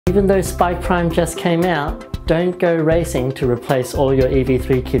Even though Spike Prime just came out, don't go racing to replace all your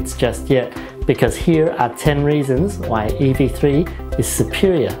EV3 kits just yet, because here are 10 reasons why EV3 is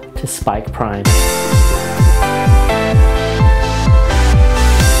superior to Spike Prime.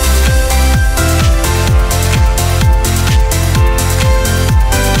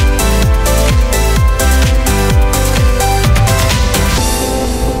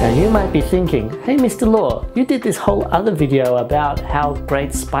 You might be thinking, hey Mr. Law, you did this whole other video about how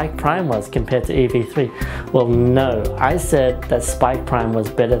great Spike Prime was compared to EV3. Well, no, I said that Spike Prime was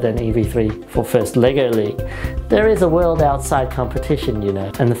better than EV3 for first LEGO League. There is a world outside competition, you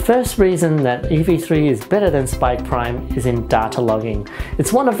know. And the first reason that EV3 is better than Spike Prime is in data logging.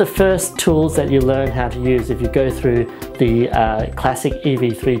 It's one of the first tools that you learn how to use if you go through the classic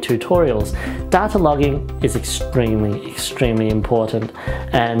EV3 tutorials. Data logging is extremely important,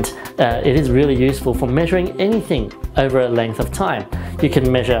 and it is really useful for measuring anything over a length of time. You can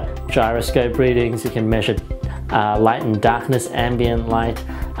measure gyroscope readings, you can measure light and darkness, ambient light,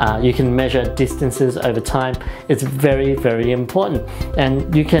 you can measure distances over time. It's very important.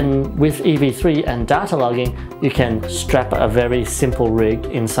 And you can, with EV3 and data logging, you can strap a very simple rig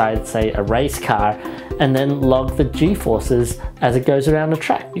inside, say, a race car, and then log the G-forces as it goes around the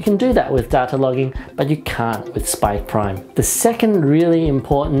track. You can do that with data logging, but you can't with Spike Prime. The second really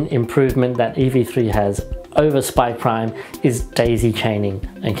important improvement that EV3 has over Spike Prime is daisy chaining.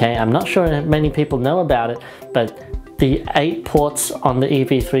 Okay, I'm not sure many people know about it, but the 8 ports on the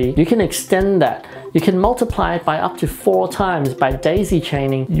EV3, you can extend that. You can multiply it by up to 4 times by daisy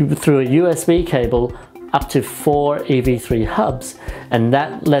chaining through a USB cable up to 4 EV3 hubs. And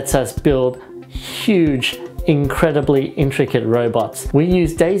that lets us build huge, incredibly intricate robots. We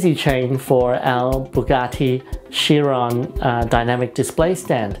use daisy chain for our Bugatti Chiron dynamic display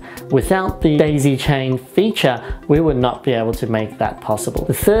stand. Without the daisy chain feature, we would not be able to make that possible.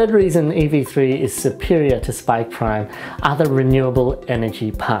 The third reason EV3 is superior to Spike Prime are the renewable energy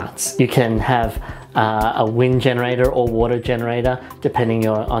parts. You can have a wind generator or water generator depending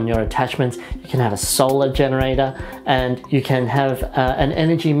on your attachments. You can have a solar generator, and you can have an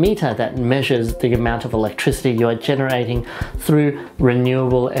energy meter that measures the amount of electricity you are generating through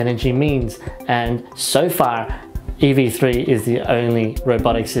renewable energy means. And so far, EV3 is the only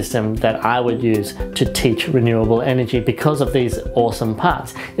robotic system that I would use to teach renewable energy because of these awesome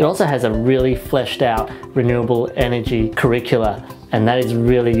parts. It also has a really fleshed out renewable energy curricula, and that is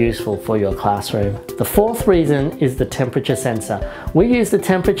really useful for your classroom. The fourth reason is the temperature sensor. We used the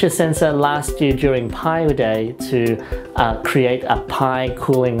temperature sensor last year during Pi Day to create a Pi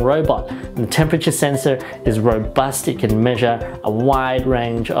cooling robot. And the temperature sensor is robust. It can measure a wide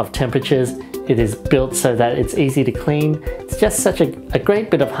range of temperatures. It is built so that it's easy to clean. It's just such a great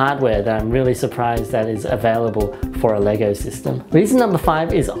bit of hardware that I'm really surprised that is available for a LEGO system. Reason number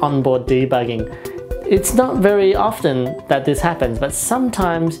 5 is onboard debugging. It's not very often that this happens, but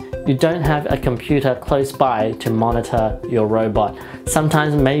sometimes you don't have a computer close by to monitor your robot.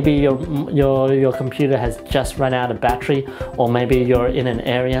 Sometimes maybe your computer has just run out of battery, or maybe you're in an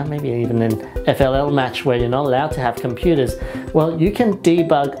area, maybe even an FLL match where you're not allowed to have computers. Well, you can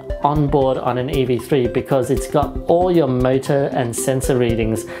debug on board on an EV3 because it's got all your motor and sensor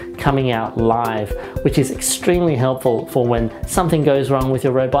readings coming out live, which is extremely helpful for when something goes wrong with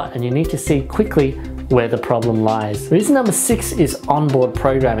your robot and you need to see quickly where the problem lies. Reason number 6 is onboard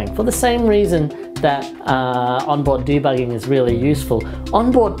programming. For the same reason that onboard debugging is really useful,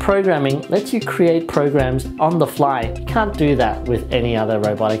 onboard programming lets you create programs on the fly. You can't do that with any other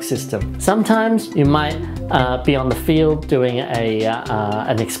robotic system. Sometimes you might be on the field doing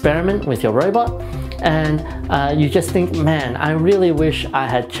an experiment with your robot, and you just think, man, I really wish I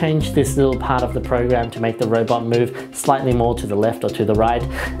had changed this little part of the program to make the robot move slightly more to the left or to the right.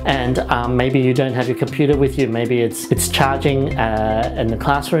 And maybe you don't have your computer with you, maybe it's charging in the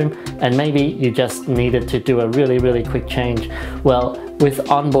classroom, and maybe you just needed to do a really quick change. Well, with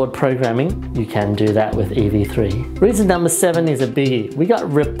onboard programming, you can do that with EV3. Reason number 7 is a biggie. We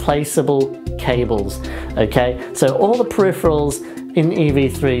got replaceable cables, okay? So all the peripherals in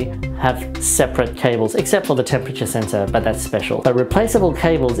EV3 have separate cables, except for the temperature sensor, but that's special. But replaceable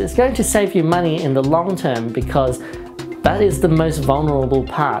cables is going to save you money in the long term because that is the most vulnerable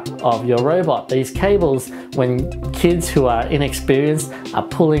part of your robot. These cables, when kids who are inexperienced are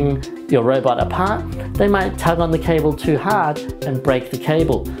pulling your robot apart, they might tug on the cable too hard and break the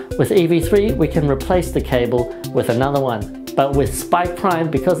cable. With EV3, we can replace the cable with another one. But with Spike Prime,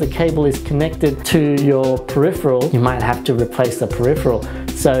 because the cable is connected to your peripheral, you might have to replace the peripheral.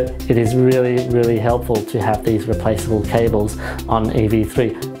 So it is really helpful to have these replaceable cables on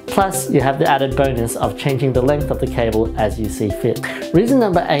EV3. Plus, you have the added bonus of changing the length of the cable as you see fit. Reason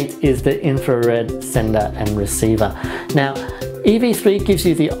number 8 is the infrared sender and receiver. Now, EV3 gives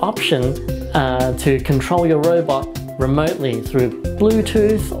you the option to control your robot remotely through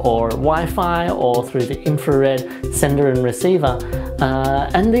Bluetooth or Wi-Fi or through the infrared sender and receiver.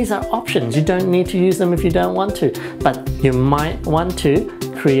 And these are options. You don't need to use them if you don't want to, but you might want to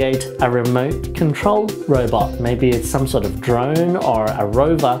create a remote control robot. Maybe it's some sort of drone or a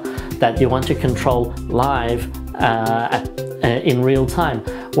rover that you want to control live in real time.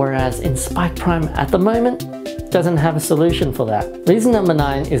 Whereas in Spike Prime at the moment, doesn't have a solution for that. Reason number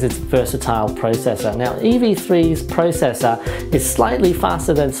 9 is its versatile processor. Now, EV3's processor is slightly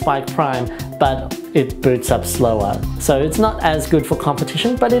faster than Spike Prime, but it boots up slower. So it's not as good for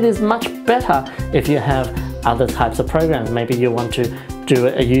competition, but it is much better if you have other types of programs. Maybe you want to do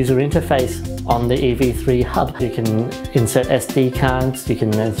a user interface on the EV3 hub. You can insert SD cards, you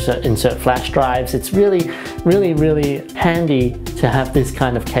can insert flash drives. It's really handy to have this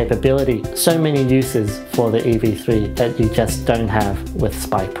kind of capability. So many uses for the EV3 that you just don't have with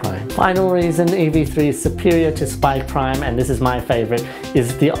Spike Prime. Final reason EV3 is superior to Spike Prime, and this is my favorite,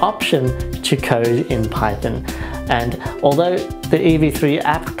 is the option to code in Python. And although the EV3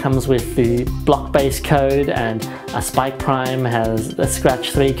 app comes with the block-based code and a Spike Prime has a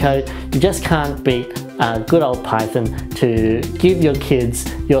Scratch 3 code, you just can't beat good old Python to give your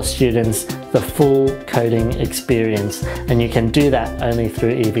kids, your students, the full coding experience. And you can do that only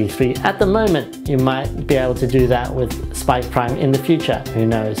through EV3. At the moment, you might be able to do that with Spike Prime in the future, who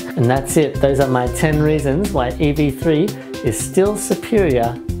knows. And that's it. Those are my 10 reasons why EV3 is still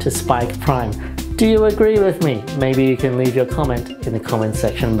superior to Spike Prime. Do you agree with me? Maybe you can leave your comment in the comment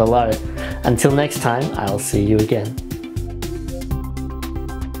section below. Until next time, I'll see you again.